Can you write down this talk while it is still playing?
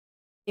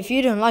If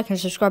you don't like and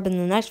subscribe in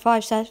the next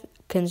 5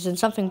 seconds, then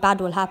something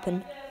bad will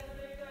happen.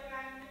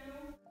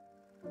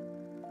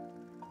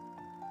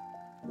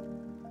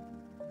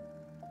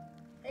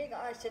 Hey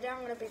guys, today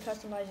I'm going to be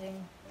customizing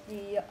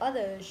the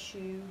other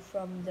shoe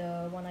from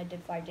the one I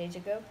did 5 days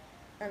ago.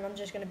 And I'm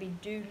just going to be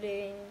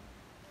doodling,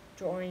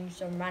 drawing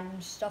some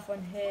random stuff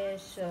on here.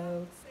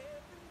 So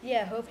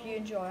yeah, hope you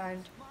enjoy.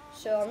 And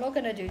so I'm not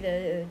going to do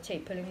the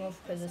tape pulling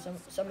off because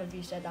some of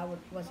you said that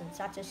wasn't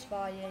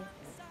satisfying.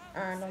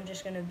 And I'm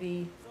just going to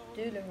be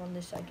doodling on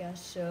this, I guess.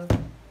 So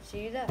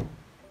see you there.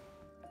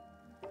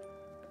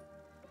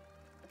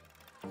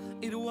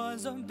 It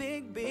was a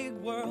big, big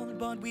world,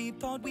 but we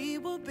thought we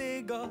were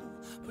bigger,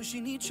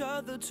 pushing each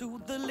other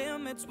to the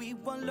limits. We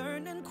were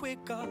learning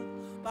quicker.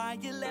 By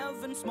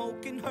 11,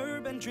 smoking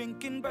herb and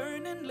drinking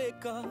burning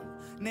liquor.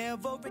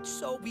 Never rich,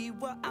 so we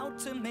were out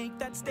to make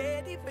that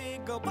steady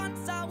figure.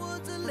 Once I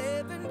was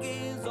 11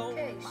 years old.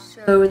 Okay,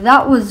 so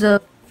that was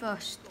the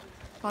first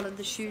part of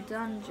the shoe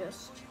done.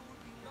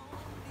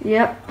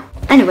 Yep.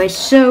 Anyway,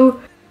 so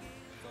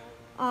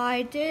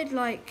I did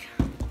like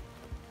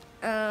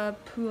a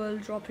pool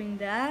dropping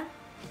there.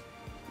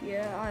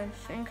 Yeah, I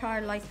think I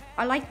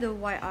like the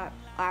white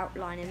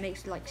outline. It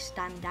makes it like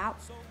stand out.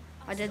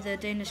 I did the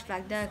Danish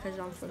flag there because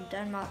I'm from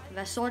Denmark. If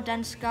I saw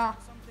Danska,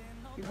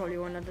 you probably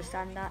won't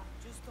understand that.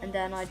 And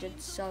then I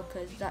did so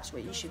because that's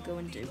what you should go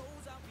and do.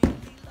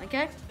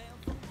 Okay,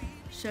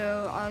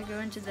 so I'll go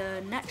into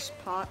the next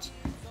part,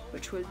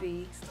 which will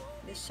be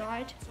this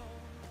side,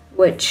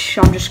 which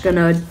I'm just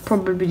gonna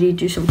probably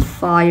do some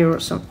fire or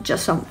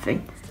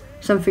something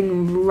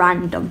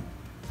random.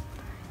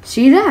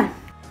 See you there.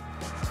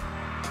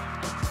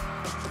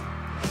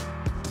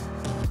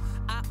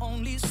 I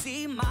only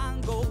see my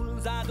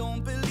goals, I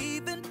don't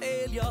believe in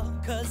failure,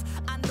 cause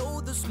I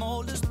know the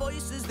smallest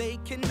voices, they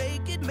can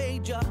make it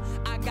major.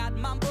 I got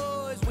my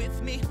boys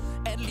with me,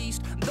 at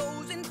least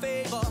those in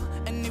favor.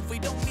 And if we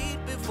don't meet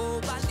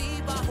before I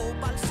leave, I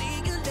hope I'll see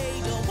you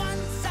later.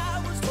 Once I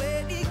was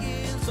 20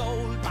 years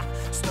old, my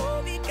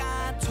story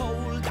got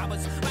told. I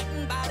was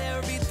writing about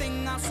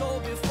everything I saw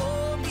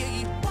before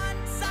me.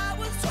 Once I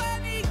was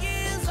 20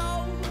 years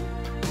old.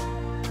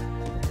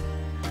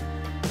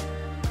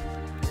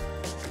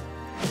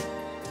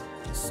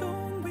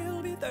 Soon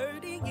we'll be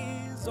 30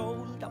 years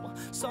old. Our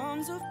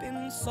songs have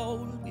been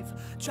sold. We've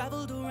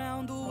traveled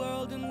around the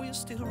world and we're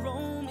still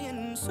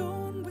roaming.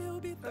 Soon we'll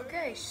be 30.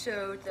 Okay,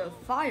 so the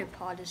fire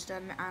part is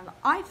done, and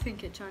I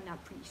think it turned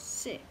out pretty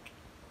sick.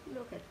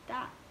 Look at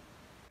that.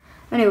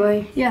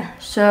 Anyway, yeah,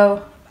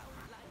 so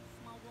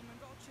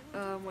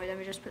wait, let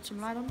me just put some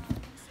light on.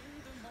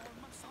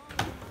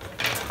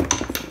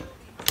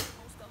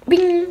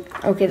 Bing!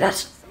 Okay,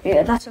 that's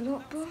a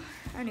lot, but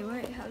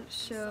anyway,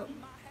 so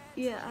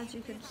yeah, as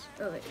you can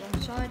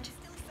one side.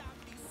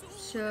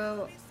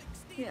 So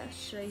yeah,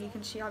 so you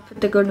can see I put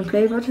the golden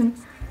play button.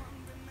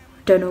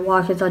 Don't know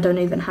why, because I don't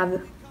even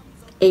have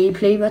a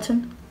play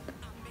button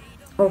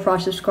or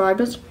 5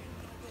 subscribers.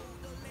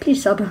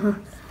 Please sub.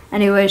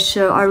 Anyway,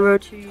 so I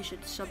wrote who you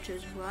should sub to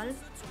as well.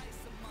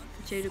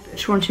 Potato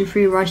Bitch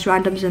 123, Rice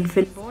Randoms, and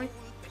Finboy.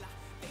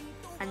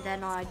 And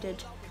then I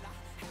did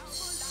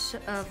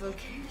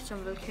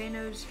some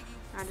volcanoes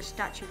and a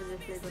statue with the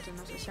play button,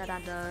 as I said,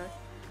 and a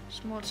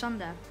small sun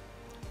there.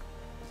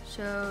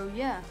 So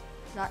yeah,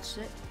 that's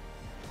it.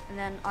 And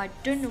then I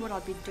don't know what I'll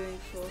be doing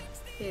for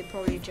here.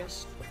 Probably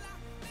just,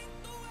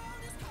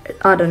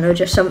 I don't know,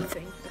 just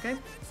something. Okay.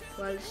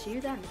 Well, see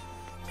you then.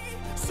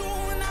 Soon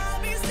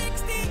I'll be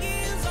 60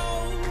 years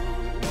old.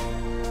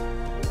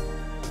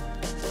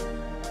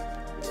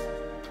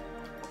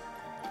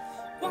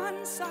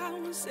 Once I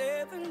was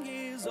 7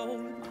 years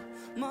old,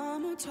 my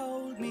mama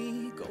told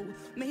me, go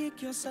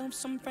make yourself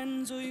some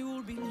friends or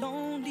you'll be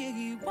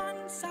lonely.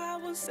 Once I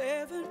was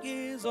 7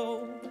 years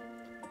old.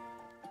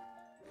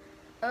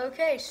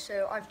 Okay,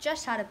 so I've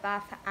just had a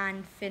bath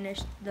and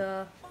finished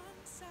the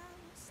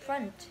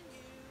front.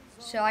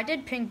 So I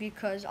did pink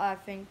because I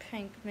think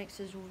pink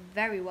mixes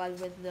very well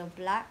with the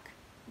black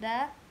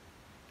there.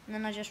 And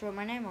then I just wrote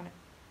my name on it.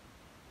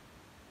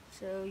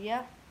 So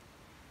yeah.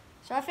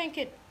 So I think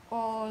it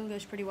all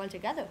goes pretty well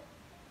together.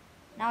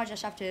 Now I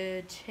just have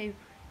to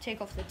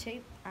take off the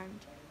tape and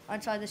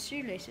untie the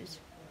shoelaces.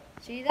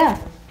 See you there.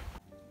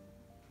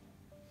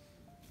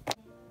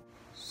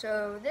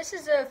 So this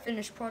is a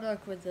finished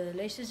product with the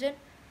laces in.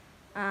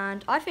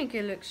 And I think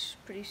it looks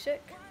pretty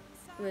sick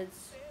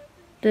with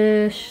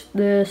this,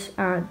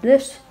 and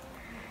this.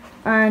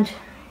 And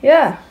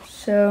yeah,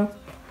 so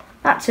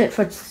that's it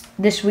for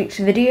this week's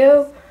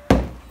video.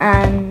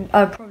 And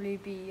I'll probably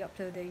be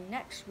uploading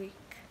next week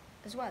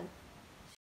as well.